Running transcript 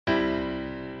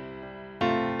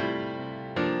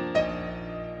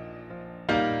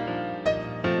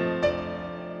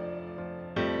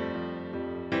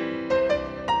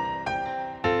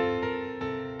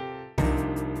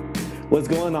What's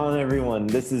going on, everyone?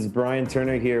 This is Brian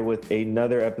Turner here with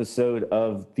another episode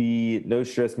of the No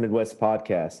Stress Midwest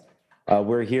podcast.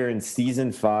 We're here in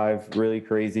season 5. Really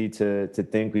crazy to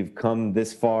think we've come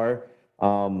this far.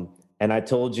 And I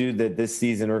told you that this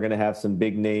season we're going to have some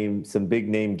big name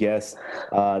guests.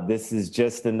 This is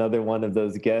just another one of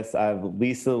those guests. I have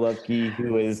Lisa Lubke,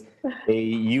 who is a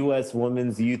U.S.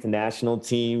 Women's Youth National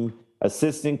Team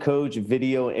assistant coach,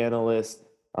 video analyst.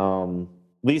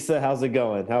 Lisa, how's it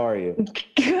going? How are you?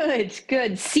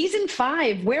 Good. Season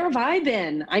 5. Where have I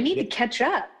been? I need to catch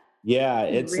up. Yeah, I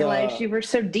didn't realize you were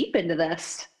so deep into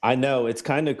this. I know, it's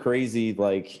kind of crazy,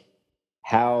 like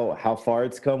how far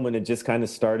it's come when it just kind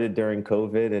of started during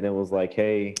COVID, and it was like,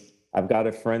 hey, I've got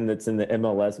a friend that's in the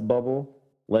MLS bubble.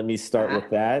 Let me start with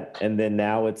that, and then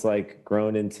now it's like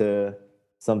grown into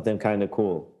something kind of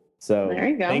cool. So there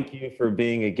you go. Thank you for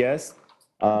being a guest.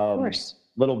 Of course.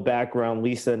 Little background,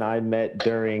 Lisa and I met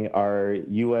during our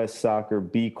U.S. Soccer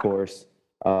B course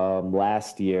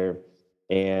last year,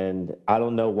 and I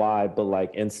don't know why, but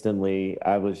like instantly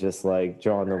I was just like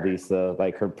drawn to Lisa,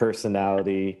 like her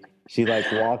personality. She like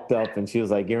walked up and she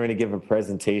was like, "You're going to give a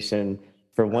presentation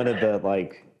for one of the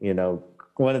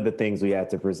one of the things we had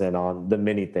to present on, the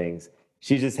many things."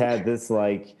 She just had this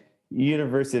like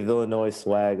University of Illinois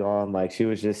swag on, like she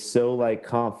was just so like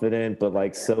confident, but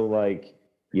like so like,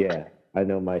 yeah, I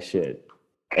know my shit.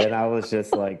 And I was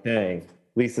just like, dang,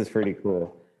 Lisa's pretty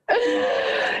cool.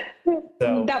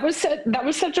 So, that was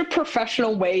such a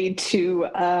professional way to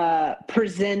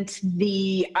present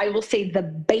I will say the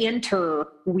banter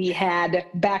we had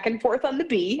back and forth on the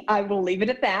B. I will leave it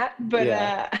at that, but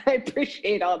yeah. I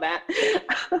appreciate all that.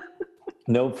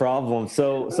 No problem.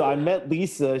 So I met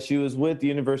Lisa. She was with the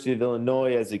University of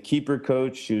Illinois as a keeper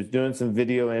coach. She was doing some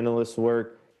video analyst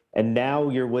work. And now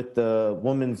you're with the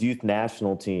Women's Youth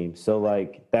National Team. So,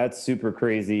 like, that's super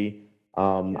crazy.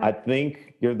 I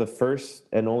think you're the first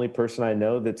and only person I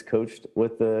know that's coached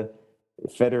with the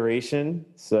federation.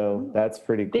 So that's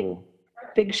pretty cool.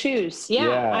 Big shoes.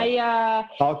 Yeah.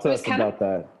 Talk to us about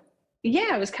that.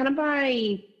 Yeah, it was kind of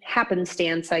by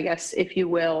happenstance, I guess, if you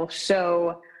will.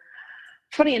 So,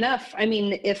 funny enough, I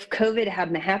mean, if COVID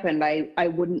hadn't happened, I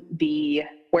wouldn't be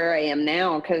where I am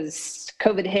now, because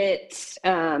COVID hit.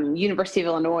 University of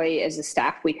Illinois, as a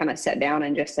staff, we kind of sat down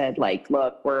and just said, like,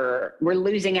 look, we're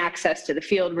losing access to the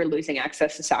field. We're losing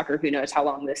access to soccer. Who knows how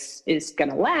long this is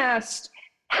going to last?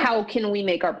 How can we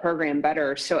make our program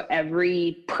better? So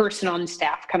every person on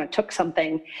staff kind of took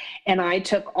something, and I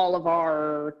took all of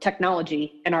our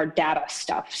technology and our data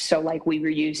stuff. So like we were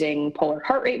using polar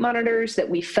heart rate monitors that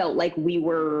we felt like we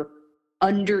were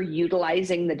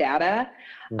underutilizing the data.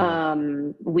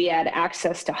 We had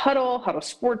access to Huddle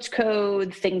sports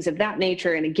code, things of that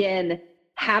nature. And again,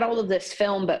 had all of this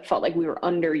film, but felt like we were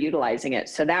underutilizing it.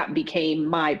 So that became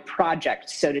my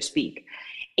project, so to speak.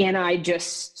 And I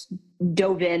just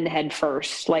dove in head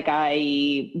first. Like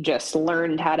I just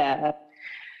learned how to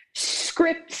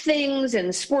script things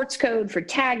and sports code for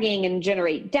tagging and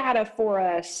generate data for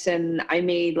us. And I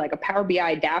made like a Power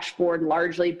BI dashboard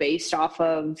largely based off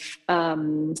of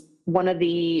one of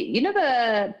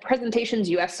the presentations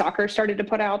US Soccer started to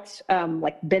put out,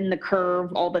 like bend the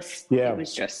curve, all this. Yeah. It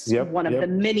was just one of the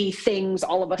many things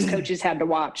all of us coaches had to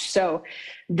watch. So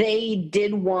they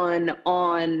did one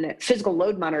on physical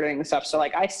load monitoring and stuff. So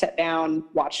like I sat down,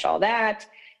 watched all that,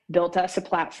 built us a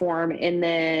platform, and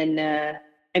then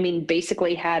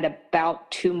basically had about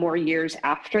 2 more years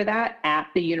after that at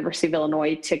the University of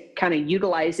Illinois to kind of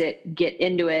utilize it, get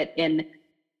into it. And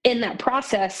in that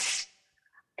process,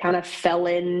 kind of fell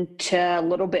into a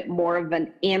little bit more of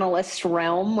an analyst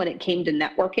realm when it came to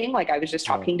networking. Like I was just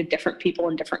talking to different people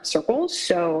in different circles.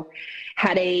 So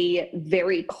had a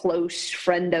very close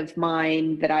friend of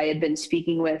mine that I had been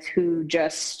speaking with who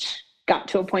just got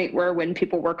to a point where when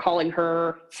people were calling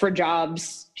her for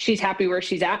jobs, she's happy where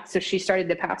she's at. So she started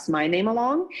to pass my name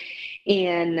along,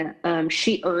 and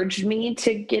she urged me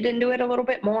to get into it a little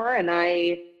bit more. And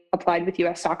I applied with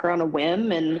US Soccer on a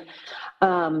whim and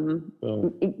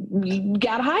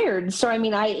got hired. So, I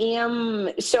mean, I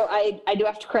do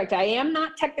have to correct. I am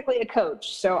not technically a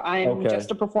coach. So I'm just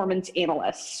a performance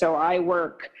analyst. So I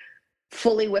work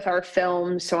fully with our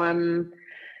film. So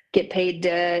get paid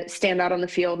to stand out on the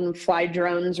field and fly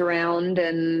drones around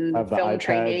and film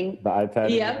training. The iPad.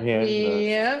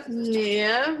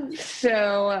 Yeah.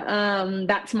 So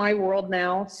that's my world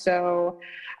now. So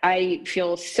I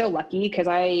feel so lucky because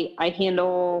I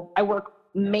work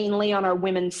mainly on our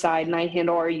women's side, and I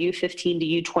handle our U15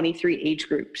 to U23 age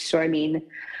groups. So, I mean,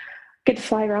 get to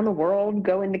fly around the world,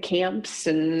 go into camps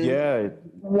and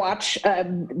watch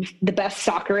the best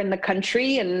soccer in the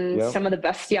country and some of the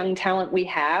best young talent we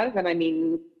have. And I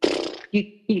mean,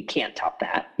 you can't top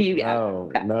that.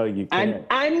 No, you can't.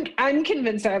 I'm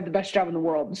convinced I have the best job in the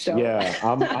world. So yeah,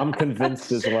 I'm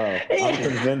convinced as well.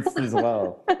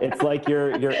 It's like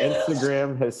your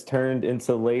Instagram has turned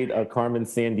into late Carmen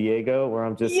Sandiego, where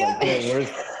I'm just like, hey,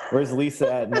 where's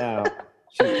Lisa at now?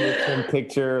 She takes one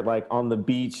picture like on the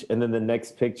beach, and then the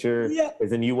next picture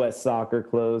is in U.S. soccer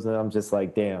clothes, and I'm just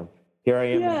like, damn, here I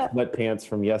am in sweatpants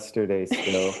from yesterday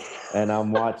still, and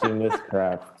I'm watching this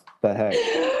crap. The heck?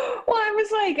 Well, I was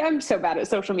like, I'm so bad at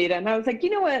social media, and I was like, you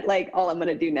know what? Like, all I'm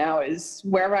gonna do now is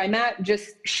wherever I'm at,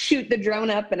 just shoot the drone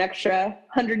up an extra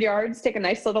 100 yards, take a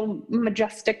nice little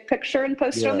majestic picture, and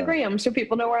post it on the gram so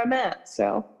people know where I'm at.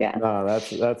 So No,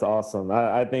 that's awesome.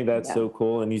 I think that's so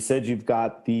cool. And you said you've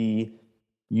got the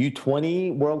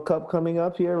U20 World Cup coming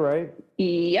up here, right?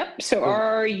 Yep. So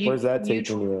where's that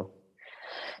taking you?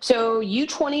 So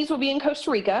U20s will be in Costa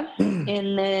Rica, and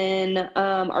then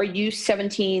our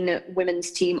U17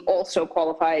 women's team also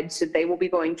qualified, so they will be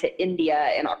going to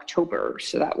India in October.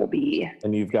 So that will be.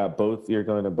 And you've got both. You're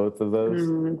going to both of those.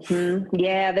 Mm-hmm.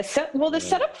 Yeah. The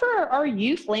setup for our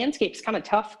youth landscape is kind of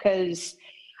tough because,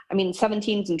 I mean,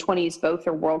 17s and 20s both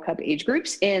are World Cup age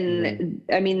groups, and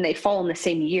I mean they fall in the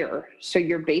same year, so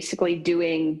you're basically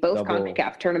doing both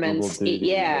CONCACAF tournaments,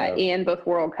 and both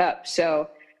World Cups. So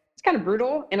it's kind of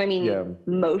brutal. And I mean,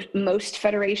 most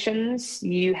federations,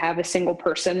 you have a single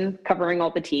person covering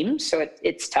all the teams, so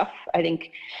it's tough. I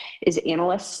think as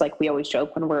analysts, like we always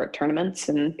joke when we're at tournaments,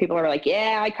 and people are like,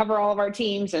 "Yeah, I cover all of our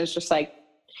teams," and it's just like,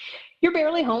 you're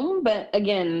barely home, but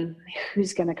again,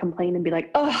 who's going to complain and be like,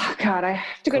 oh, God, I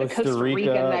have to go to Costa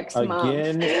Rica next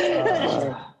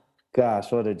month.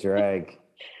 Gosh, what a drag.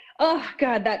 Oh,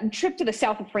 God, that trip to the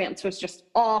south of France was just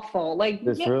awful. Like,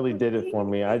 this really did it for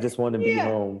me. I just want to be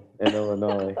home in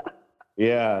Illinois.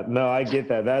 Yeah, no, I get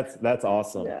that. That's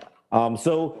awesome. Yeah.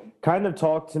 So kind of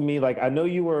talk to me, like, I know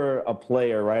you were a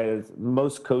player, right? As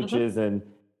most coaches and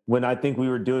when I think we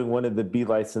were doing one of the B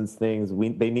license things,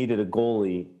 they needed a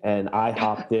goalie, and I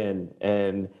hopped in,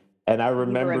 and I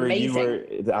remember you were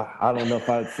I don't know if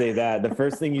I'd say that. The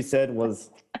first thing you said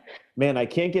was, "Man, I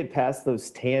can't get past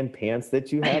those tan pants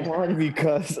that you have on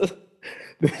because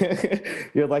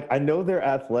you're like, I know they're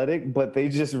athletic, but they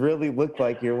just really look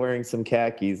like you're wearing some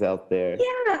khakis out there."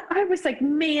 Yeah, I was like,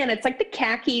 man, it's like the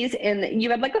khakis, and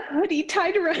you had like a hoodie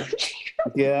tied around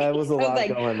you. Yeah, it was a lot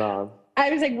going on. I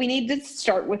was like, we need to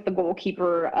start with the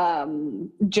goalkeeper,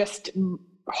 just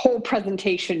whole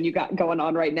presentation you got going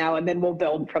on right now, and then we'll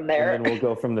build from there. And then we'll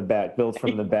go from the back, build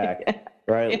from the back,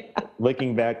 right? Yeah.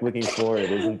 Looking back, looking forward.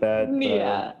 Isn't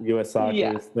that U.S.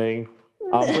 soccer's thing?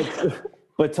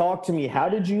 But talk to me, how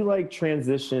did you like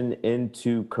transition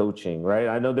into coaching, right?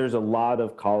 I know there's a lot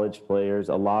of college players,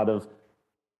 a lot of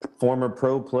former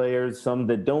pro players, some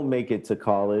that don't make it to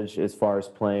college as far as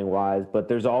playing wise, but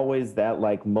there's always that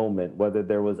like moment, whether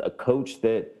there was a coach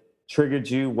that triggered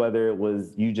you, whether it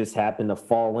was you just happened to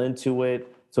fall into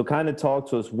it. So kind of talk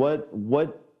to us, what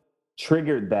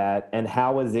triggered that, and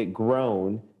how has it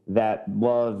grown, that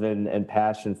love and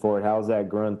passion for it? How's that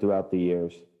grown throughout the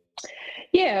years?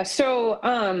 Yeah, so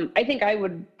I think I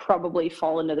would probably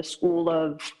fall into the school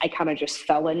of I kind of just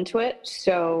fell into it.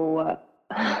 So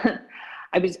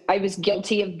I was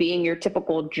guilty of being your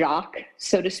typical jock,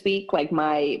 so to speak. Like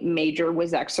my major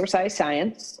was exercise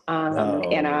science,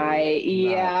 and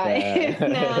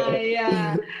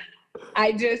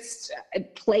I just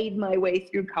played my way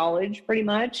through college pretty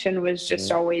much, and was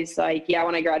just always like,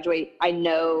 when I graduate, I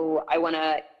know I want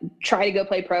to try to go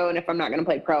play pro, and if I'm not going to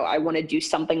play pro, I want to do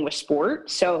something with sport.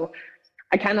 So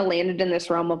I kind of landed in this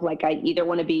realm of like, I either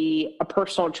want to be a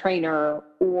personal trainer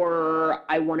or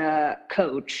I want to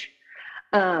coach.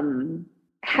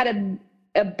 Had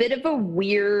a bit of a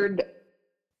weird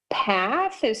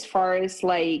path as far as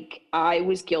like I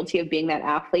was guilty of being that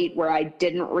athlete where I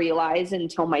didn't realize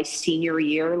until my senior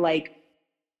year, like,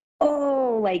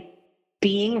 oh, like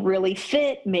being really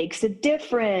fit makes a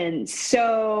difference.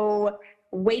 So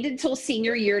waited till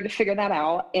senior year to figure that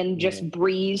out and just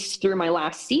breezed through my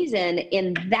last season.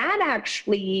 And that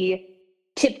actually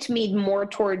tipped me more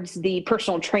towards the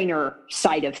personal trainer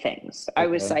side of things. I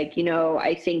was like,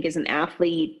 I think as an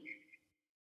athlete,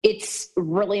 it's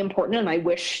really important. And I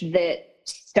wish that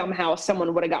somehow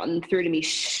someone would have gotten through to me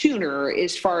sooner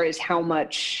as far as how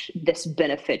much this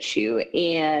benefits you.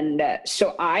 And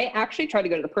so I actually tried to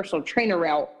go to the personal trainer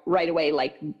route right away,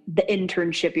 like the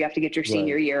internship you have to get your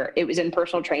senior year. It was in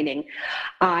personal training.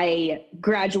 I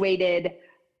graduated.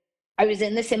 I was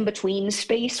in this in-between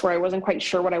space where I wasn't quite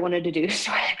sure what I wanted to do.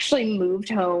 So I actually moved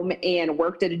home and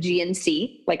worked at a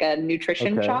GNC, like a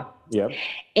nutrition shop. Yep.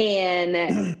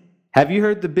 And have you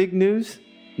heard the big news?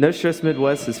 No Stress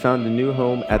Midwest has found a new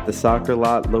home at the soccer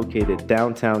lot located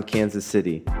downtown Kansas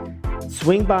City.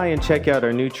 Swing by and check out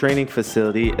our new training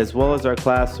facility as well as our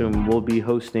classroom. We'll be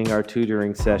hosting our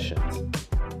tutoring sessions.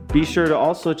 Be sure to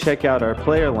also check out our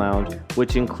player lounge,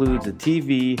 which includes a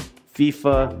TV,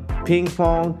 FIFA, ping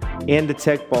pong, and a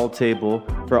tech ball table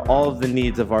for all of the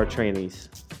needs of our trainees.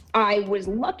 I was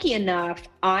lucky enough,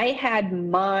 I had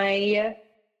my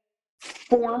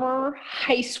former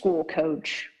high school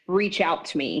coach reach out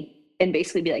to me and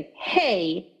basically be like,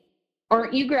 hey,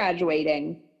 aren't you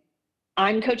graduating?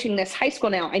 I'm coaching this high school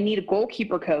now. I need a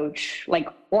goalkeeper coach. Like,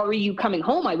 or are you coming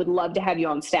home? I would love to have you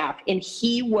on staff. And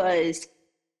he was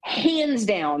hands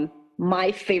down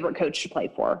my favorite coach to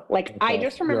play for. Like, I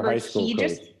just remember he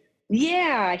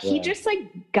just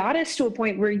like got us to a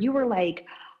point where you were like,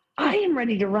 I am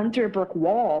ready to run through a brick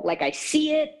wall. Like, I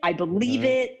see it, I believe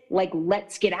it, like,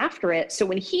 let's get after it. So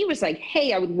when he was like,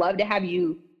 hey, I would love to have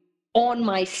you on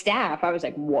my staff, I was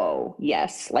like, whoa,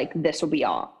 yes, like, this will be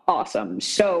awesome.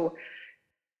 So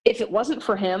if it wasn't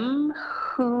for him,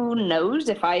 who knows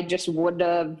if I just would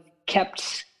have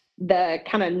kept the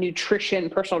kind of nutrition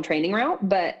personal training route.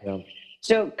 But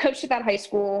so coached at that high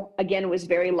school, again, was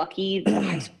very lucky. The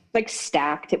high school, like,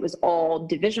 stacked. It was all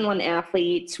Division I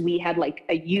athletes. We had like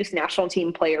a youth national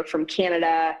team player from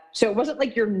Canada. So it wasn't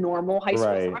like your normal high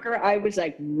school soccer. I was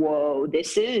like, whoa,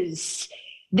 this is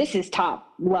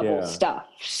top level stuff.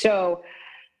 So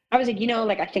I was like,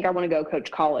 like, I think I want to go coach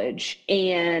college,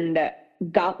 and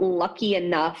got lucky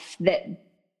enough that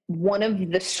one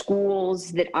of the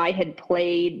schools that I had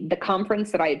played, the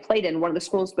conference that I had played in, one of the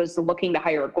schools was looking to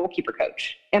hire a goalkeeper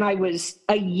coach. And I was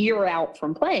a year out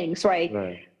from playing. So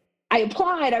I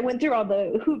applied, I went through all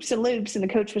the hoops and loops, and the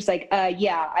coach was like,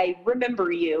 yeah, I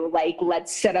remember you. Like,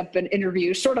 let's set up an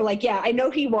interview. Sort of like, yeah, I know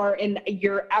who you are and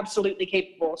you're absolutely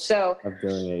capable. So of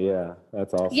doing it. Yeah.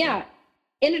 That's awesome. Yeah.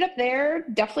 Ended up there,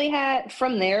 definitely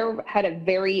had a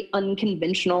very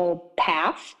unconventional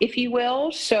path, if you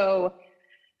will. So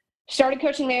started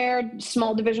coaching there,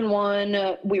 small Division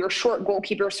I. We were short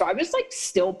goalkeeper, so I was like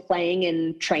still playing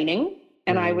and training.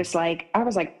 And I was like,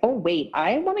 oh wait,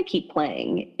 I want to keep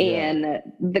playing. And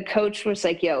the coach was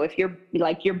like, yo, if you're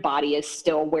like, your body is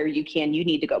still where you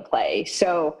need to go play.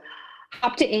 So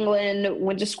hopped to England,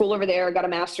 went to school over there, got a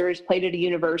master's, played at a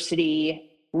university,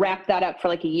 wrapped that up for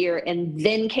like a year, and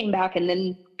then came back and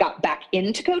then got back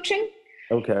into coaching.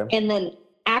 Okay. And then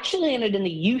actually ended in the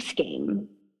youth game.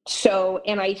 So,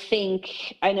 and I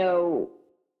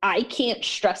can't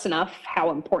stress enough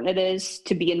how important it is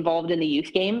to be involved in the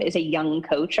youth game as a young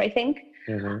coach, I think.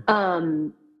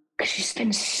 Because you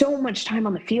spend so much time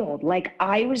on the field. Like,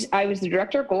 I was the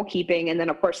director of goalkeeping, and then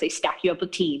of course they stack you up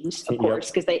with teams, of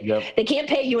course, because they can't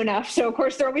pay you enough. So of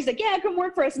course they're always like, yeah, come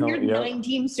work for us. And you're 9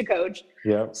 teams to coach.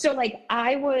 So like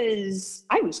I was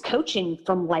coaching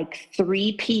from like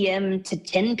 3 p.m. to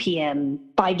 10 p.m.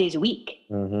 5 days a week.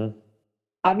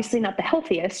 Obviously not the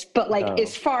healthiest, but like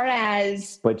as far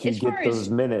as but you get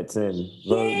those minutes in,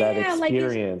 that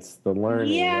experience, like, the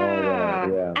learning, all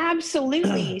that.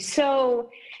 Absolutely.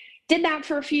 So did that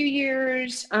for a few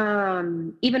years.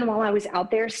 Even while I was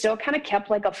out there, still kind of kept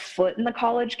like a foot in the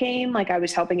college game. Like, I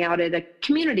was helping out at a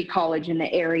community college in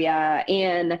the area,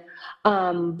 and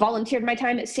volunteered my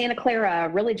time at Santa Clara,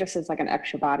 really just as like an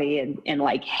extra body, and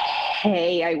like,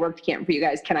 hey, I worked camp for you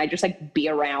guys. Can I just like be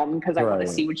around? Because I want to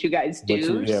see what you guys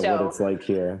do. What it's like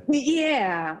here.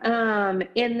 And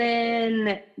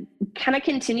then kind of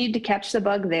continued to catch the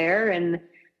bug there, and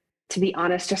to be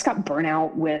honest, just got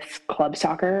burnout with club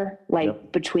soccer,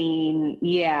 like between,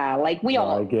 like we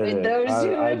all, those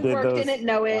who have worked in it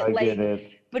know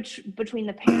it. Between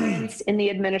the parents and the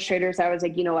administrators, I was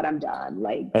like, you know what, I'm done.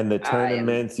 Like, and the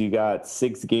tournaments, you got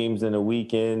 6 games in a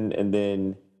weekend, and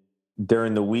then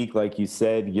during the week, like you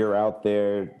said, you're out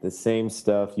there, the same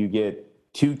stuff. You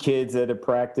get 2 kids at a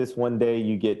practice one day,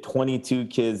 you get 22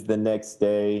 kids the next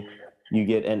day, you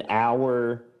get an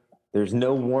hour. There's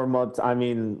no warm-ups. I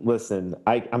mean, listen,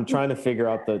 I'm trying to figure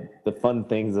out the fun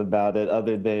things about it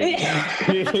other than,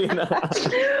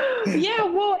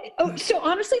 so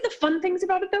honestly, the fun things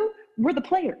about it, though, were the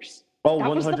players. Oh,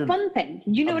 that was the fun thing.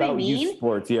 You know what I mean? Youth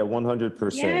sports,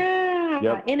 100%.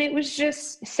 Yeah, and it was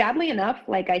just, sadly enough,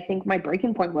 like, I think my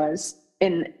breaking point was,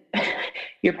 and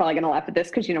you're probably going to laugh at this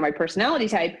because you know my personality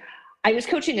type, I was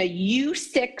coaching a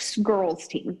U6 girls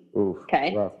team. Oof,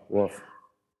 okay? Rough.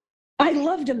 I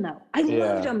loved them, though. I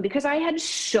loved them because I had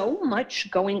so much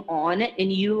going on,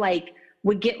 and you, like,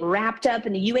 would get wrapped up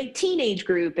in the U18 age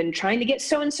group and trying to get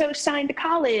so-and-so signed to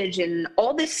college and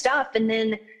all this stuff. And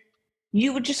then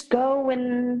you would just go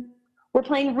and we're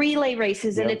playing relay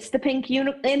races and it's the pink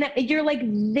uniform. And you're like,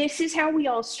 this is how we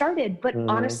all started. But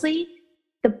honestly,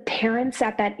 the parents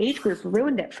at that age group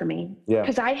ruined it for me.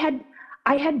 Because I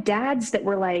had dads that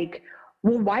were like,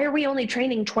 well, why are we only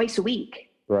training twice a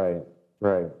week? Right.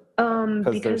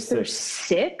 Because they're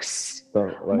six.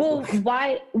 So, well,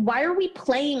 why are we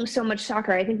playing so much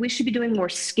soccer? I think we should be doing more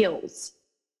skills.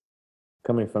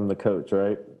 Coming from the coach,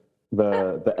 right?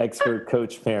 The expert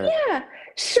coach parent. Yeah.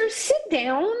 So sit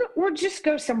down or just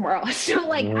go somewhere else. So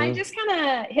like I just kind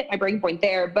of hit my breaking point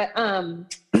there. But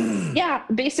yeah,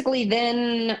 basically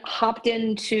then hopped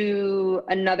into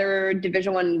another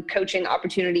Division I coaching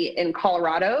opportunity in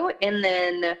Colorado and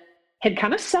then had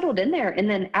kind of settled in there. And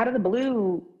then out of the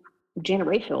blue, Janet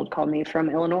Rayfield called me from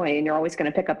Illinois, and you're always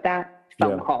going to pick up that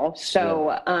phone call.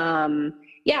 So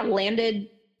landed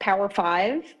Power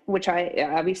 5, which I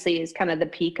obviously is kind of the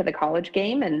peak of the college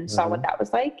game, and saw what that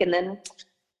was like. And then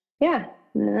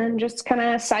just kind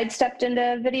of sidestepped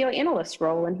into video analyst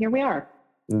role, and here we are.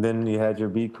 And then you had your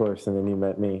B course, and then you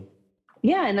met me.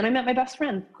 Yeah, and then I met my best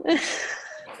friend.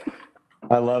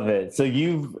 I love it. So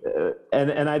you've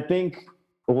and I think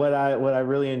what I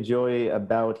really enjoy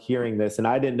about hearing this, and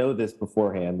I didn't know this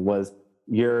beforehand, was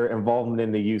your involvement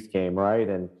in the youth game, right?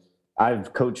 And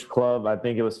I've coached club, I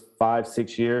think it was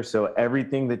 5-6 years. So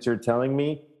everything that you're telling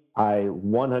me, I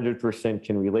 100%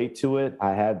 can relate to it.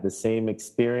 I had the same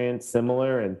experience,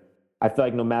 similar. And I feel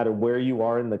like no matter where you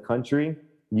are in the country,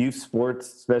 youth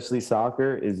sports, especially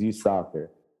soccer, is youth soccer,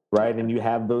 right? And you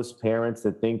have those parents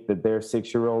that think that their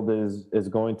 6-year-old is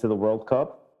going to the World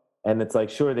Cup. And it's like,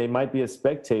 sure, they might be a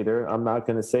spectator. I'm not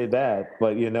going to say that.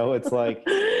 But, it's like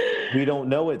we don't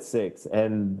know at 6.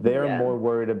 And they're more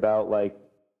worried about, like,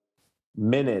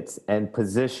 minutes and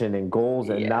position and goals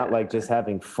and not like just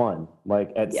having fun.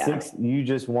 Like at 6, you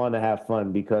just want to have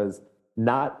fun, because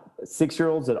not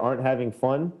 6-year-olds that aren't having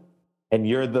fun and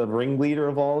you're the ringleader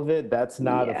of all of it. That's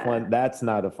not a fun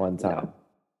time.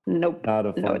 Nope. Not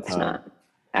a fun time. No, it's not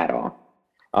at all.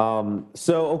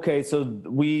 So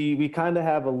we kind of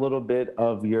have a little bit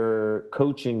of your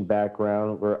coaching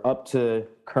background. We're up to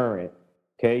current.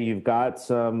 Okay. You've got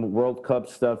some World Cup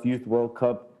stuff, Youth World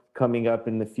Cup coming up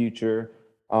in the future.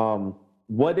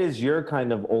 What is your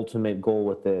kind of ultimate goal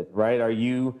with it, right? Are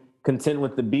you content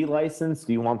with the B license?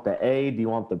 Do you want the A? Do you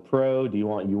want the pro? Do you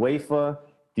want UEFA?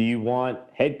 Do you want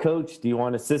head coach? Do you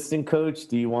want assistant coach?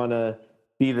 Do you want to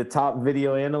be the top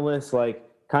video analyst? Like,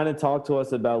 kind of talk to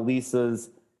us about Lisa's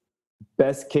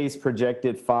best case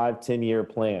projected 5-10 year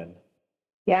plan.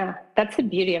 Yeah, that's the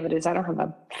beauty of it, is I don't have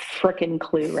a freaking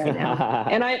clue right now,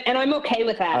 and I'm okay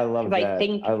with that. I love that.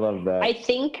 I love that. I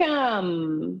think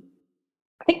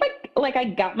like I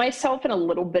got myself in a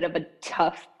little bit of a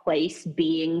tough place,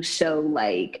 being so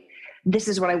like, this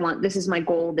is what I want, this is my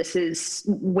goal, this is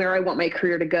where I want my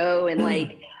career to go, and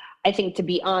like I think, to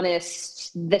be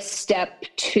honest, the step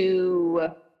to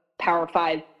Power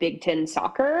 5 Big Ten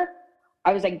soccer,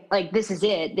 I was like, this is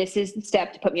it. This is the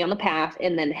step to put me on the path.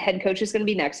 And then head coach is going to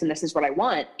be next. And this is what I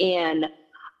want. And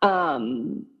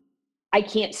I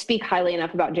can't speak highly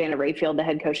enough about Janet Rayfield, the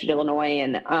head coach at Illinois.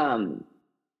 And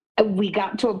we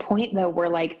got to a point, though, where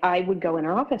like I would go in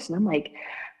her office and I'm like,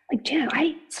 Janet,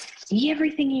 I see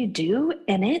everything you do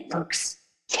and it looks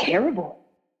terrible.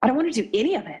 I don't want to do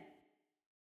any of it.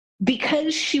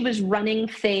 Because she was running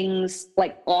things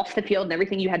like off the field and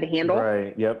everything you had to handle.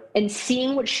 Right, yep. And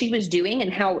seeing what she was doing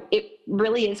and how it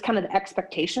really is kind of the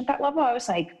expectation at that level, I was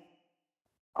like,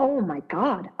 oh my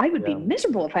God, I would be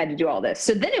miserable if I had to do all this.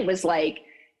 So then it was like,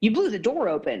 you blew the door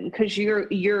open, because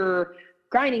you're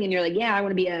grinding and you're like, I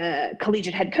want to be a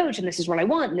collegiate head coach and this is what I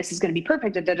want and this is going to be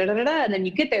perfect. And then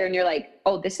you get there and you're like,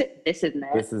 oh, this isn't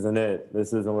it. This isn't it.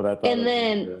 This isn't what I thought. And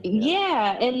then,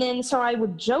 and then so I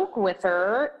would joke with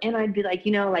her and I'd be like,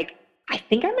 I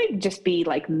think I might just be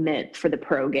like meant for the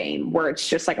pro game, where it's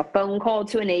just like a phone call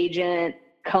to an agent,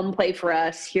 come play for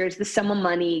us. Here's the sum of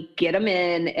money, get them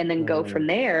in, and then go from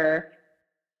there.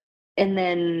 And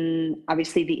then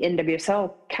obviously the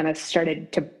NWSL kind of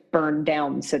started to burn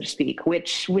down, so to speak,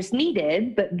 which was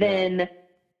needed. But then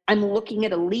I'm looking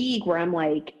at a league where I'm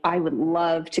like, I would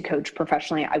love to coach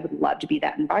professionally. I would love to be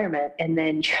that environment. And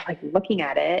then you're like looking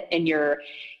at it and you're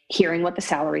hearing what the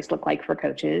salaries look like for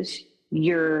coaches.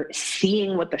 You're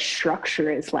seeing what the structure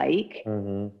is like.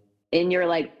 And you're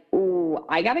like, oh,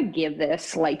 I got to give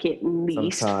this like at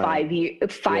least 5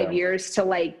 years to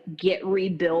like get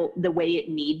rebuilt the way it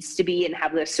needs to be and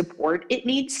have the support it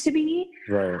needs to be.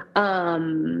 Right.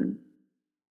 And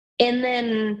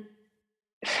then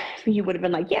you would have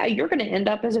been like, yeah, you're going to end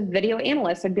up as a video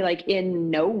analyst. I'd be like, in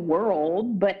no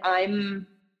world, but I'm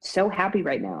so happy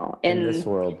right now. In this And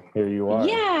world, here you are.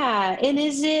 yeah. And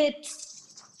is it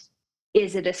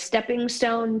a stepping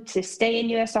stone to stay in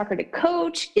US soccer to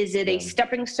coach? Is it a Yeah.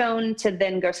 stepping stone to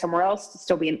then go somewhere else to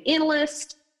still be an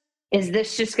analyst? Is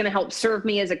this just going to help serve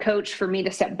me as a coach for me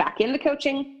to step back into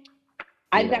coaching?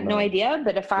 I've got no idea,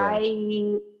 but if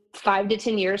I 5 to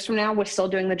 10 years from now was still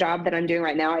doing the job that I'm doing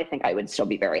right now, I think I would still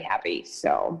be very happy.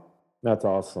 So That's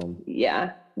awesome.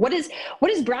 yeah. What does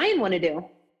Brian want to do?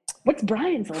 What's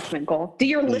Brian's ultimate goal? Do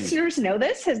your listeners know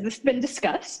this? Has this been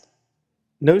discussed?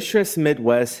 No Stress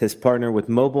Midwest has partnered with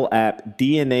mobile app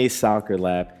DNA Soccer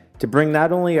Lab to bring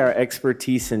not only our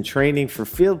expertise in training for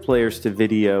field players to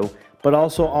video, but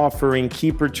also offering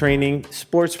keeper training,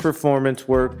 sports performance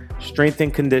work, strength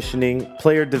and conditioning,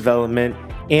 player development,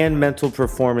 and mental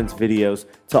performance videos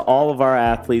to all of our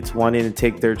athletes wanting to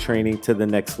take their training to the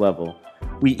next level.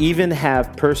 We even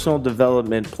have personal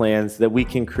development plans that we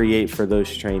can create for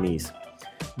those trainees.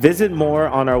 Visit more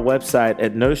on our website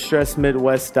at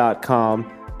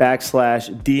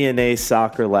nostressmidwest.com/DNA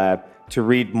Soccer Lab to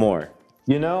read more.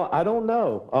 You know, I don't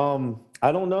know.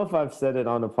 I don't know if I've said it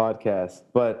on the podcast,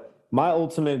 but my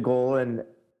ultimate goal and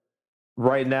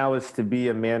right now is to be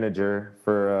a manager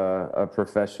for a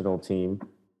professional team.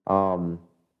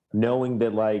 Knowing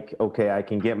that, like, okay, I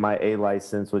can get my A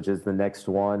license, which is the next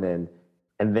one, and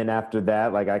then after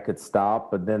that, like, I could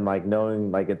stop. But then, like,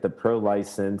 knowing, like, at the pro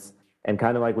license, and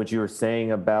kind of like what you were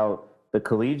saying about the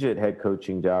collegiate head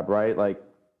coaching job, right? Like,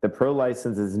 the pro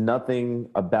license is nothing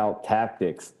about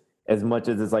tactics as much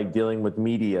as it's like dealing with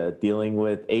media, dealing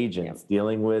with agents,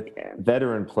 dealing with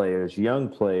veteran players, young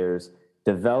players,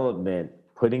 development,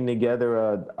 putting together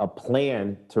a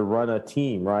plan to run a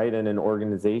team, right, and an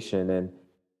organization. And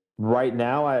right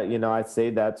now, I say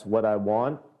that's what I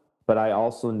want, but I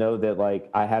also know that, like,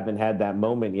 I haven't had that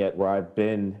moment yet where I've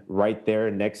been right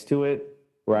there next to it,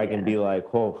 where I can be like,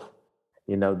 oh,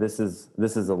 this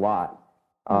is a lot.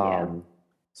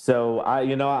 So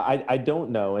I don't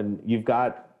know. And you've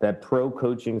got that pro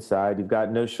coaching side. You've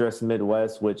got No Stress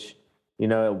Midwest, which,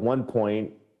 at one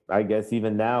point, I guess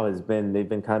even now they've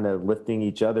been kind of lifting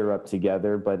each other up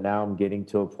together. But now I'm getting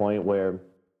to a point where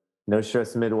No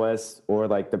Stress Midwest or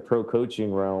like the pro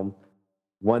coaching realm,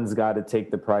 one's got to take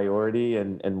the priority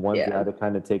and one's got to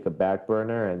kind of take a back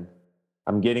burner. And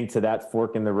I'm getting to that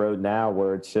fork in the road now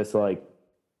where it's just like,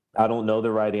 I don't know the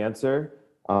right answer.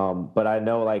 But I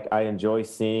know, like, I enjoy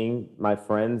seeing my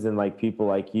friends and like people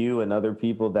like you and other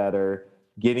people that are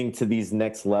getting to these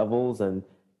next levels. And,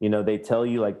 they tell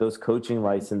you, like, those coaching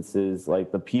licenses,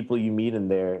 like the people you meet in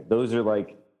there, those are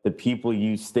like the people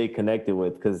you stay connected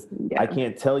with. Cause I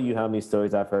can't tell you how many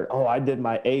stories I've heard. Oh, I did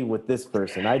my A with this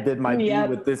person. I did my B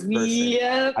with this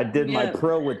person. I did my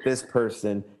pro with this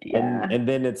person. And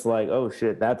then it's like, oh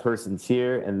shit, that person's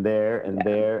here and there and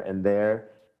there and there.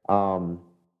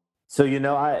 So,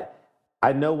 I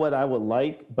know what I would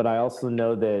like, but I also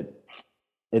know that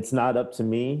it's not up to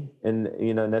me and,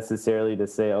 necessarily to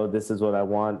say, oh, this is what I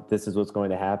want, this is what's going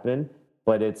to happen.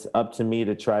 But it's up to me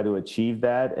to try to achieve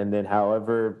that. And then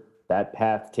however that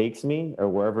path takes me or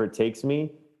wherever it takes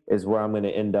me is where I'm going to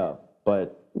end up.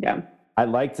 But I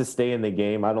like to stay in the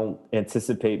game. I don't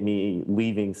anticipate me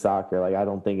leaving soccer. Like, I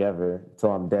don't think ever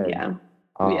until I'm dead.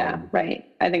 Right.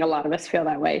 I think a lot of us feel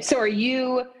that way. So are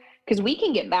you... because we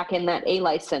can get back in that A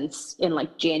license in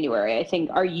like January, I think.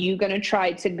 Are you going to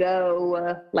try to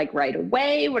go like right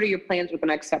away? What are your plans with the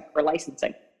next step for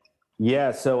licensing?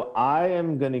 Yeah, so I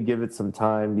am going to give it some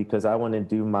time because I want to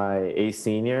do my A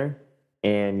senior,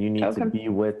 and you need to be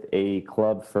with a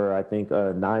club for, I think,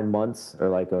 9 months or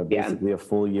like basically a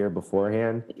full year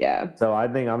beforehand. So I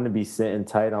think I'm going to be sitting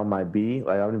tight on my B.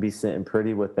 Like, I'm going to be sitting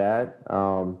pretty with that.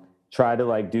 Try to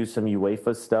like do some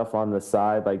UEFA stuff on the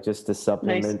side, like just to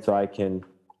supplement so I can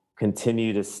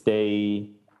continue to stay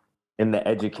in the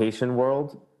education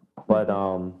world. But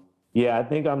I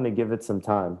think I'm going to give it some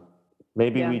time.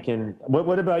 Maybe we can,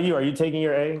 what about you? Are you taking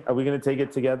your A? Are we going to take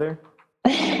it together?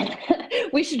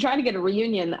 We should try to get a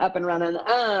reunion up and running.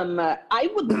 I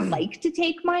would like to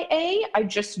take my A. I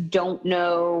just don't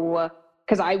know,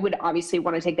 because I would obviously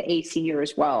want to take the A senior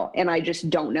as well. And I just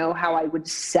don't know how I would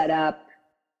set up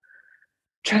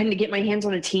trying to get my hands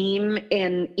on a team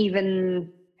and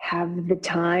even have the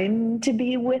time to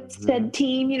be with said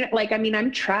team. Like, I mean, I'm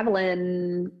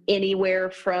traveling anywhere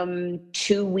from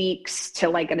 2 weeks to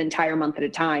like an entire month at a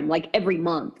time, like every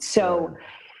month. So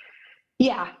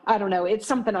I don't know. It's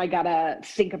something I gotta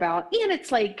think about. And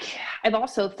it's like, I've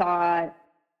also thought,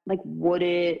 like, would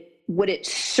it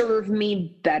serve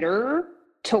me better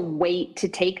to wait to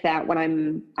take that when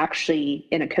I'm actually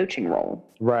in a coaching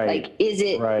role. Right. Like, is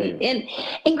it, right.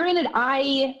 And granted,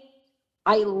 I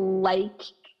like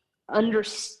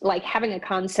having a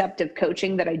concept of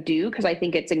coaching that I do, because I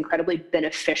think it's incredibly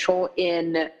beneficial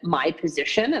in my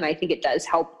position. And I think it does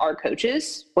help our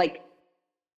coaches. Like,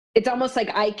 it's almost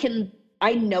like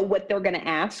I know what they're going to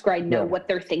ask, or I know what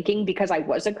they're thinking because I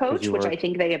was a coach, which I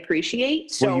think they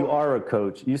appreciate. So, well, you are a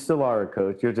coach. You still are a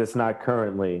coach. You're just not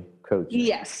currently coaching.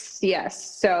 Yes.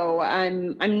 So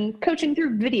I'm coaching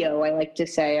through video, I like to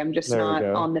say. I'm just not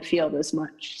on the field as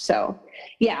much. So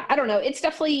yeah, I don't know. It's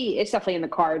definitely in the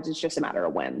cards. It's just a matter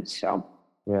of when. So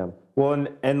yeah. Well,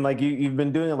 and like you've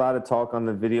been doing a lot of talk on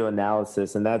the video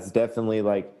analysis, and that's definitely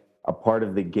like a part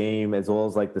of the game, as well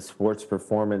as like the sports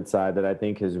performance side, that I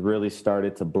think has really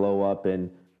started to blow up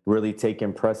and really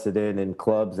taken precedent, and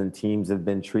clubs and teams have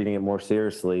been treating it more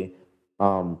seriously.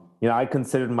 I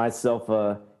considered myself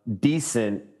a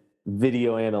decent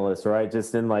video analyst, right?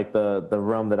 Just in like the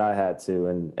realm that I had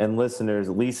to. And listeners,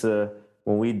 Lisa,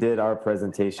 when we did our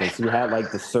presentation, she had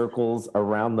like the circles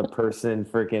around the person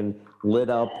freaking lit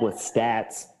up with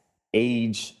stats,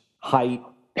 age, height,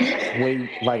 weight.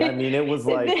 Like, I mean, it was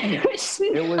like it was so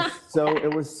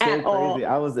crazy.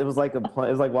 It was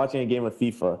like watching a game of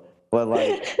FIFA, but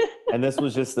like, and this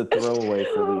was just a throwaway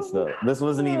for Lisa. This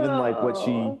wasn't even like what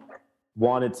she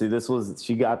wanted to.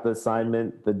 She got the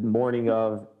assignment the morning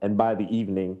of, and by the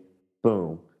evening,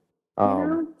 boom.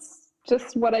 It's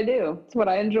just what I do. It's what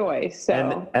I enjoy.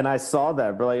 So and I saw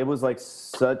that, but like, it was like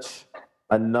such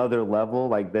another level,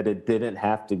 like, that it didn't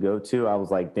have to go to. I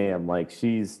was like, damn, like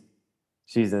she's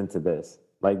into this.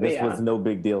 Like, this was no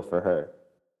big deal for her.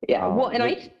 Yeah. Well, and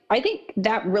I think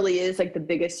that really is like the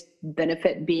biggest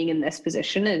benefit being in this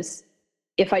position is,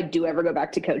 if I do ever go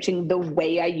back to coaching, the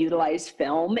way I utilize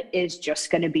film is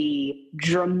just going to be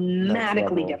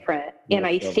dramatically different. And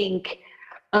I think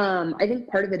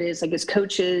part of it is like, as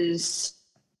coaches,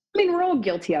 I mean, we're all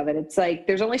guilty of it. It's like,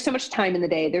 there's only so much time in the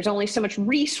day. There's only so much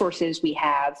resources we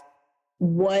have.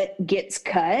 What gets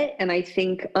cut? And I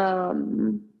think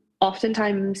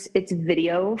oftentimes it's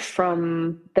video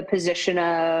from the position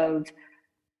of,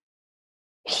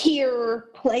 here,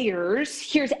 players,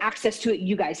 here's access to it,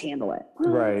 you guys handle it.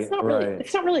 Well, right.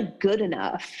 It's not really good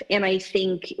enough. And I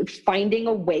think finding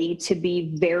a way to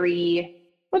be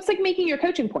it's like making your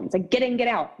coaching points, like get in, get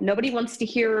out. Nobody wants to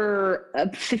hear a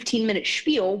 15-minute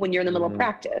spiel when you're in the middle of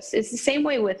practice. It's the same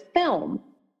way with film.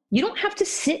 You don't have to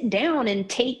sit down and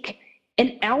take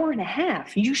an hour and a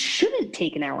half. You shouldn't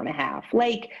take an hour and a half.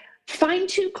 Like, find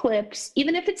 2 clips,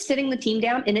 even if it's sitting the team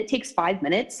down and it takes 5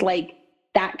 minutes, like,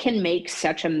 that can make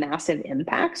such a massive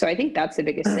impact. So I think that's the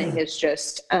biggest thing, is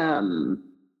just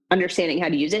understanding how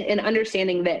to use it, and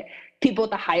understanding that people at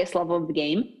the highest level of the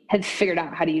game have figured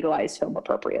out how to utilize film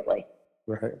appropriately.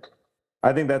 Right.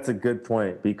 I think that's a good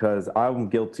point, because I'm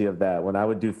guilty of that. When I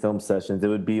would do film sessions, it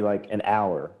would be like an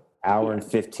hour and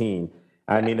 15.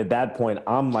 I mean, at that point,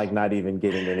 I'm like not even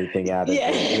getting anything out of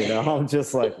it. I'm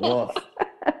just like, whoa,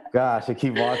 gosh, I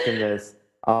keep watching this.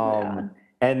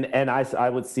 And I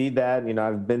would see that,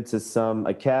 I've been to some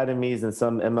academies and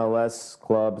some MLS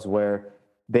clubs where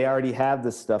they already have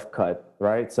this stuff cut,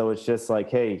 right? So it's just like,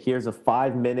 hey, here's a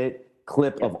 5-minute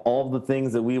clip of all the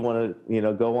things that we want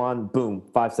to, go on. Boom,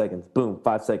 5 seconds. Boom,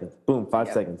 5 seconds. Boom,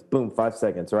 5 seconds. Boom, 5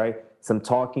 seconds, right? Some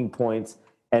talking points.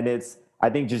 And it's, I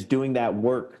think, just doing that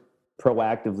work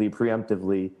proactively,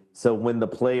 preemptively. So when the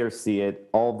players see it,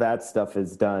 all that stuff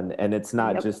is done. And it's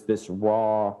not just this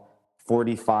raw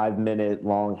 45-minute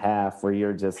long half where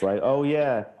you're just like, oh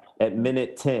yeah, at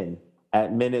minute 10,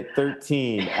 at minute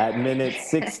 13, at minute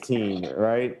 16,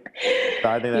 right? So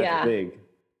I think that's big.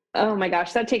 Oh my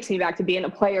gosh, that takes me back to being a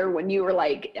player when you were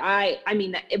like, I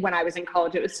mean, when I was in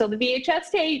college, it was still the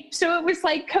VHS tape. So it was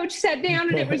like, coach sat down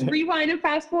and it was rewind and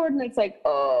fast forward, and it's like,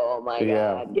 oh my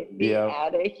God, get me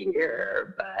out of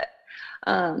here. But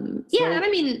and I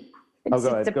mean,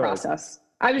 it's a process.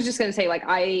 I was just going to say, like,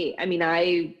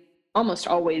 I almost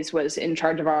always was in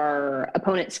charge of our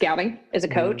opponent scouting as a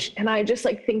coach. And I just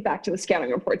like think back to the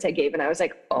scouting reports I gave, and I was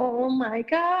like, oh my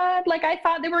God, like I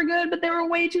thought they were good, but they were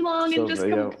way too long and just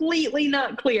completely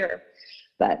not clear.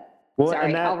 But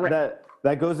sorry, and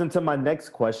that goes into my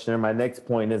next question, or my next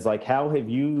point is like, how have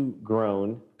you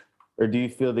grown, or do you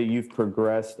feel that you've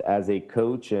progressed as a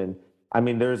coach? And I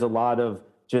mean, there's a lot of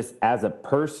just as a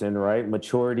person, right?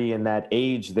 Maturity and that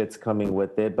age that's coming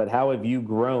with it. But how have you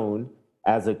grown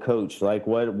as a coach? Like,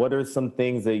 what are some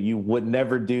things that you would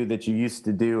never do that you used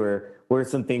to do, or what are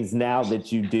some things now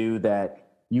that you do that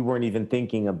you weren't even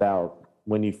thinking about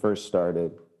when you first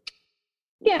started?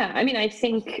 Yeah, I mean, I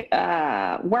think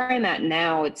where I'm at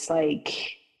now, it's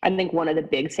like I think one of the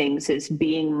big things is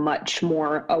being much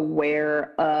more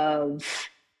aware of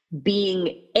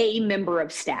being a member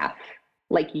of staff.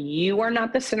 Like, you are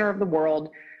not the center of the world.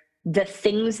 The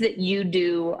things that you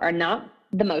do are not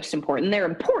the most important. They're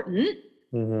important,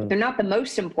 but they're not the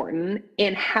most important.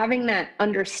 And having that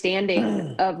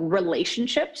understanding of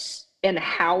relationships and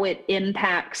how it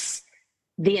impacts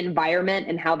the environment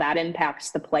and how that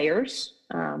impacts the players.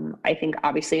 I think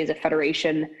obviously as a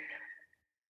federation,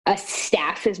 a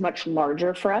staff is much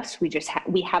larger for us.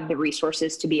 We have the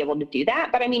resources to be able to do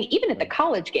that. But I mean, even at the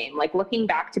college game, like looking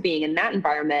back to being in that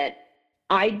environment,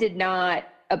 I did not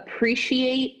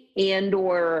appreciate and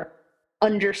or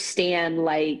understand,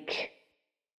 like,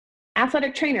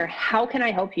 athletic trainer, how can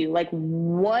I help you? Like,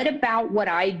 what about what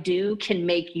I do can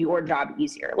make your job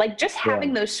easier? Like, just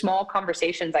having those small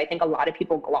conversations, I think a lot of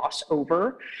people gloss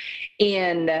over.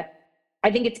 And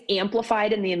I think it's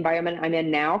amplified in the environment I'm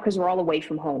in now because we're all away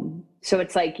from home. So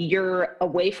it's like you're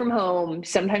away from home,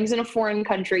 sometimes in a foreign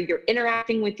country, you're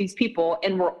interacting with these people,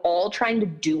 and we're all trying to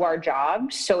do our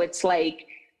jobs. So it's like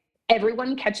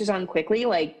everyone catches on quickly,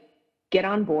 like, get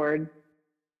on board.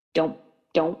 Don't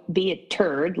be a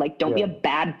turd. Like, don't be a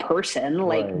bad person.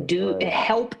 Like,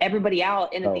 help everybody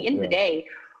out. And at the end of the day,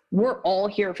 we're all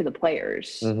here for the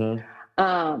players. So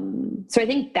I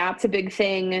think that's a big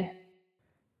thing.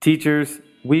 Teachers,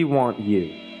 we want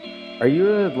you. Are you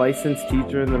a licensed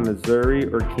teacher in the Missouri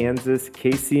or Kansas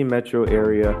KC metro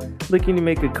area looking to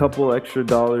make a couple extra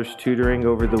dollars tutoring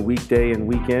over the weekday and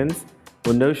weekends?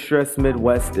 Well, No Stress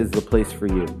Midwest is the place for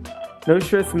you. No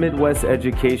Stress Midwest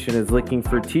Education is looking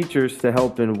for teachers to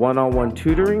help in one-on-one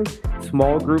tutoring,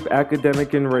 small group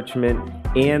academic enrichment,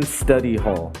 and study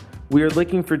hall. We are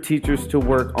looking for teachers to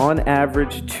work on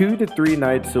average 2 to 3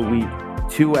 nights a week,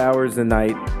 2 hours a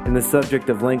night in the subject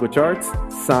of language arts,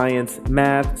 science,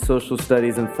 math, social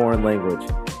studies, and foreign language.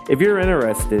 If you're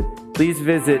interested, please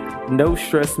visit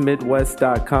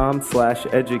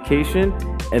nostressmidwest.com/education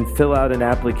and fill out an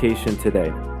application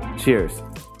today. Cheers.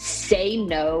 Say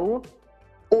no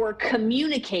or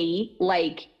communicate,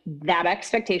 like, that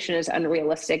expectation is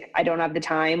unrealistic. I don't have the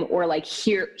time, or like,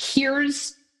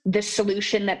 here's the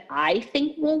solution that I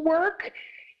think will work.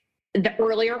 The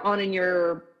earlier on in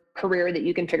your career that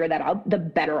you can figure that out, the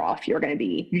better off you're going to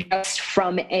be, just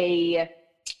from a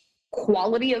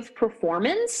quality of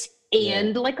performance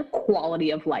and like a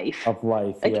quality of life.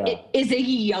 Like, as a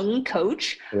young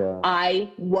coach,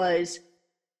 I was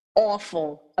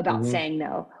awful about saying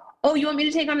no. Oh, you want me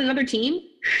to take on another team?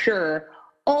 Sure.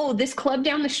 Oh, this club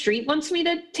down the street wants me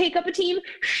to take up a team?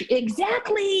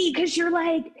 Exactly. Because you're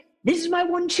like, this is my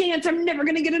one chance. I'm never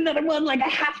going to get another one. Like, I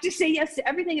have to say yes to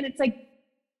everything. And it's like,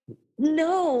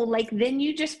 no, like, then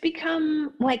you just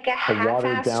become like a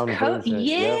half-assed coach. A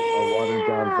watered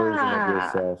down version of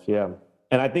yourself. Yeah.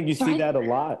 And I think you see that a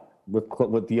lot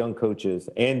with the young coaches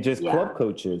and just club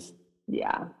coaches.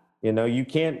 Yeah. You know, you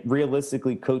can't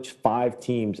realistically coach 5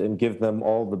 teams and give them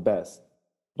all the best.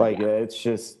 Like, it's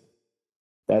just,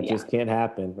 that just can't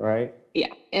happen, right? Yeah.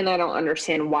 And I don't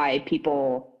understand why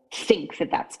people think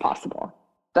that that's possible.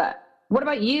 But what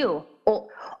about you?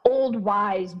 Old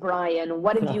wise Brian,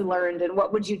 what have you learned, and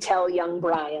what would you tell young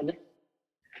Brian?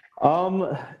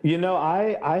 You know,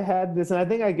 I had this, and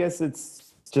I guess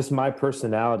it's just my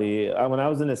personality. When I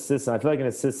was an assistant, I feel like an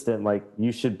assistant, like,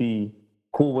 you should be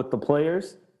cool with the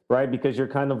players, right? Because you're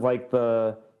kind of like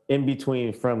the in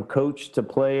between from coach to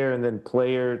player and then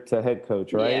player to head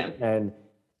coach, right? Yeah. And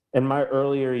in my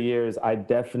earlier years, I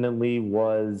definitely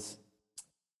was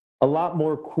a lot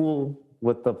more cool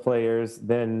with the players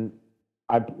than,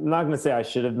 I'm not going to say I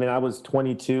should have been. I was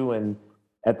 22, and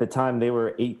at the time they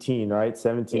were 18, right?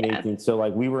 17, 18. So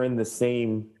like, we were in the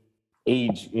same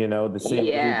age, you know, the same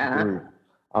age group.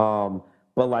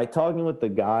 But like, talking with the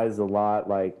guys a lot,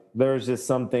 like, there's just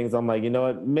some things I'm like, you know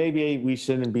what, maybe we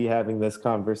shouldn't be having this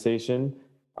conversation.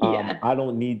 I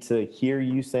don't need to hear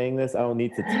you saying this. I don't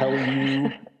need to tell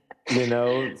you, you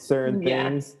know, certain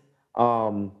things.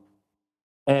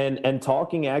 And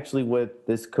talking actually with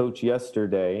this coach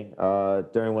yesterday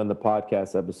during one of the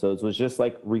podcast episodes was just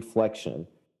like reflection.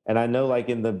 And I know, like,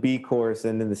 in the B course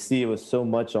and in the C, it was so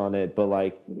much on it. But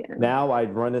like, now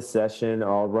I'd run a session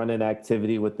or I'll run an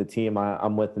activity with the team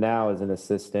I'm with now as an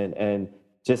assistant, and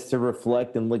just to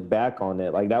reflect and look back on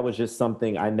it. Like, that was just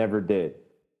something I never did.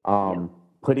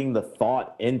 Putting the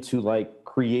thought into like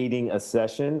creating a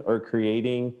session or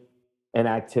creating an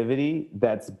activity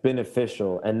that's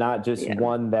beneficial, and not just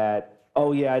one that,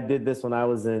 oh yeah, I did this when I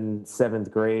was in 7th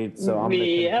grade, so I'm gonna,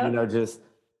 you know, just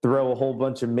throw a whole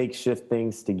bunch of makeshift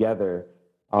things together.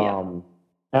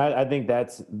 I think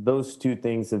those two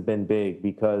things have been big,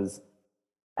 because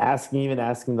even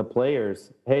asking the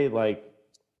players, hey, like,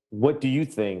 what do you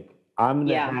think? I'm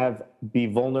going to be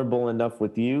vulnerable enough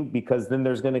with you, because then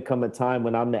there's going to come a time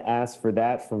when I'm going to ask for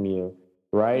that from you.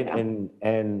 Right. Yeah.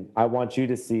 And I want you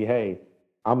to see, hey,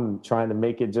 I'm trying to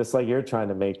make it just like you're trying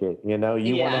to make it. You know,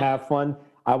 you want to have fun.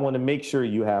 I want to make sure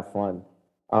you have fun.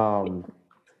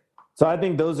 So I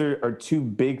think those are two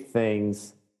big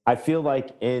things. I feel like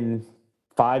in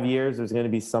 5 years, there's going to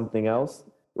be something else.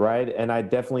 Right. And I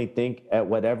definitely think at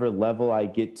whatever level I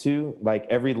get to, like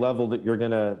every level that you're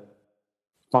going to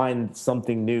find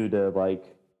something new to like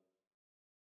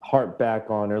harp back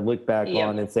on or look back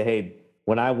on and say, hey,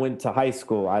 when I went to high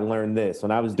school, I learned this.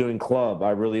 When I was doing club,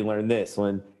 I really learned this.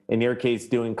 When, in your case,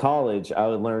 doing college, I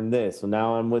would learn this. So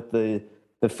now I'm with the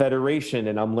federation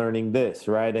and I'm learning this,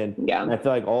 right? And I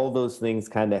feel like all those things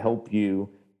kind of help you.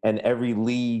 And every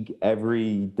league,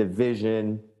 every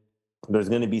division, there's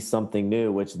going to be something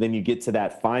new, which then you get to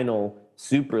that final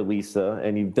Super Lisa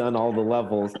and you've done all the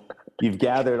levels, you've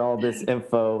gathered all this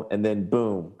info, and then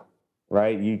boom,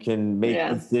 right? You can make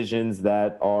decisions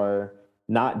that are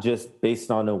not just based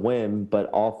on a whim, but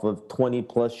off of 20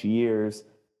 plus years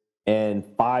and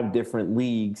 5 different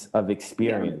leagues of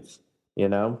experience, you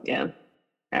know? Yeah,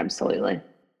 absolutely.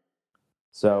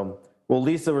 So, well,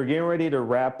 Lisa, we're getting ready to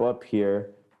wrap up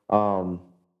here.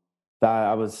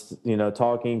 I was,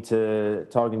 talking to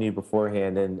you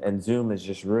beforehand, and Zoom is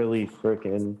just really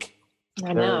freaking,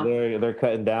 I know. They're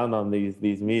cutting down on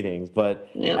these meetings. But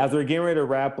as we're getting ready to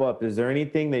wrap up, is there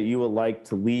anything that you would like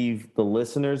to leave the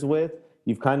listeners with?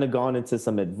 You've kind of gone into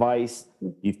some advice.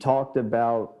 You've talked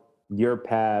about your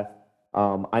path.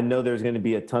 I know there's going to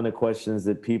be a ton of questions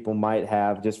that people might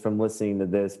have just from listening to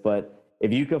this, but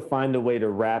if you could find a way to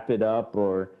wrap it up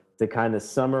or to kind of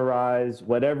summarize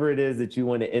whatever it is that you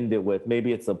want to end it with,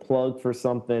 maybe it's a plug for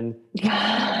something. No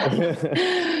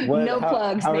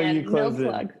plugs, man. No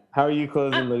plugs. How are you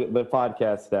closing the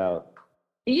podcast out?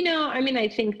 I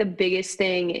think the biggest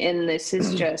thing in this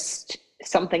is just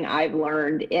something I've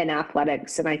learned in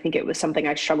athletics, and I think it was something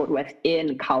I struggled with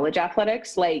in college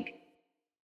athletics. Like,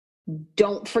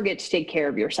 don't forget to take care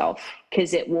of yourself,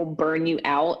 because it will burn you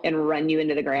out and run you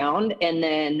into the ground. And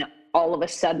then all of a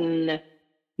sudden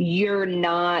you're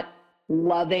not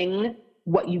loving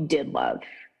what you did love.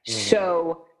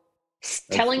 So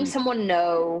telling someone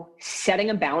no, setting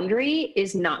a boundary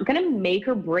is not going to make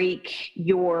or break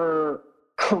your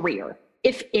career.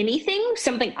 If anything,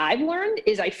 something I've learned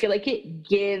is I feel like it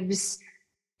gives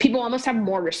people almost have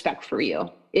more respect for you,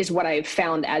 is what I've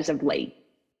found as of late.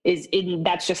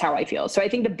 That's just how I feel. So I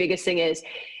think the biggest thing is,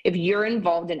 if you're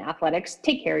involved in athletics,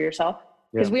 take care of yourself,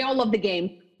 because we all love the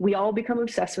game. We all become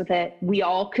obsessed with it. We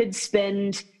all could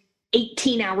spend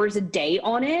 18 hours a day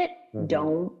on it.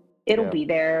 Don't. It'll be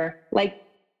there. Like,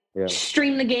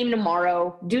 stream the game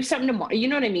tomorrow. Do something tomorrow. You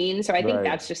know what I mean? So I think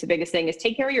that's just the biggest thing, is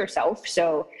take care of yourself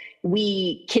so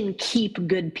we can keep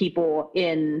good people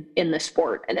in the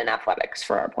sport and in athletics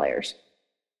for our players.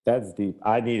 That's deep.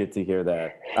 I needed to hear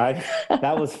that.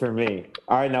 That was for me.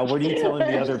 All right, now what are you telling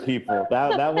the other people?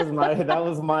 That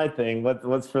was my thing.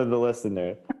 What's for the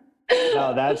listener?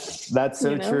 No, that's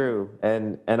so true.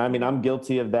 And I mean, I'm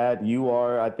guilty of that. You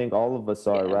are. I think all of us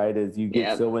are. Right? As you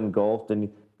get so engulfed, and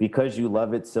because you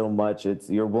love it so much,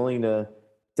 you're willing to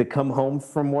come home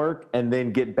from work and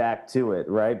then get back to it,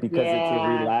 right? Because it's a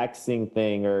relaxing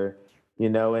thing, or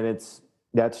and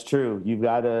that's true. You've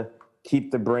got to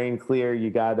keep the brain clear. You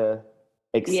got to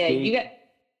escape.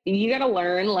 You got to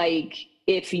learn, like,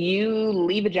 if you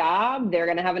leave a job, they're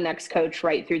going to have a next coach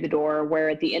right through the door, where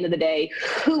at the end of the day,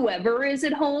 whoever is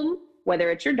at home,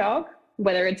 whether it's your dog,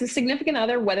 whether it's a significant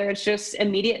other, whether it's just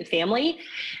immediate family,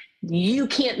 you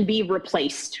can't be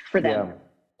replaced for them. Yeah.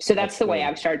 So that's the way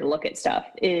I've started to look at stuff,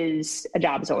 is a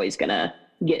job is always going to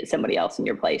get somebody else in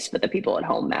your place, but the people at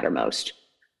home matter most.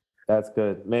 That's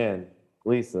good, man.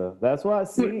 Lisa, that's why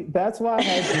I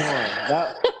had you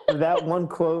on. That one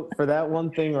quote for that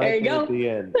one thing right there at the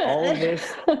end. All of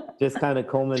this just kind of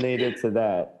culminated to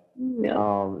that. Yeah.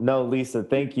 No, Lisa,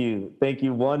 thank you. Thank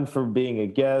you, 1, for being a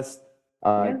guest,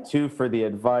 2, for the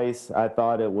advice. I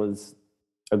thought it was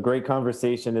a great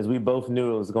conversation, as we both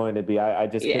knew it was going to be. I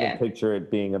just couldn't picture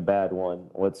it being a bad one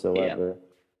whatsoever.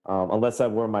 Yeah. Unless I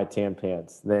wore my tan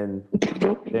pants, then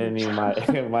you might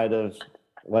have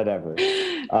whatever.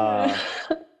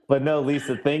 But no,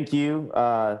 Lisa, thank you.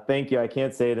 Thank you. I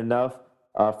can't say it enough.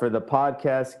 For the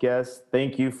podcast guests,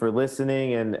 thank you for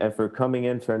listening and for coming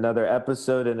in for another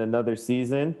episode and another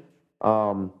season.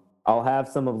 I'll have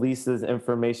some of Lisa's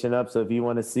information up, so if you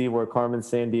want to see where Carmen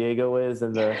Sandiego is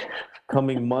in the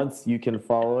coming months, you can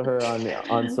follow her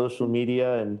on social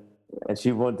media, and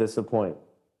she won't disappoint.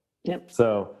 Yep.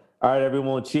 So All right,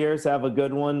 everyone. Cheers. Have a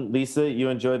good one. Lisa, you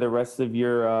enjoy the rest of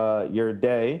your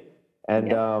day.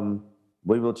 And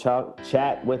we will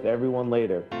chat with everyone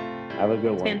later. Have a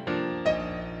good one.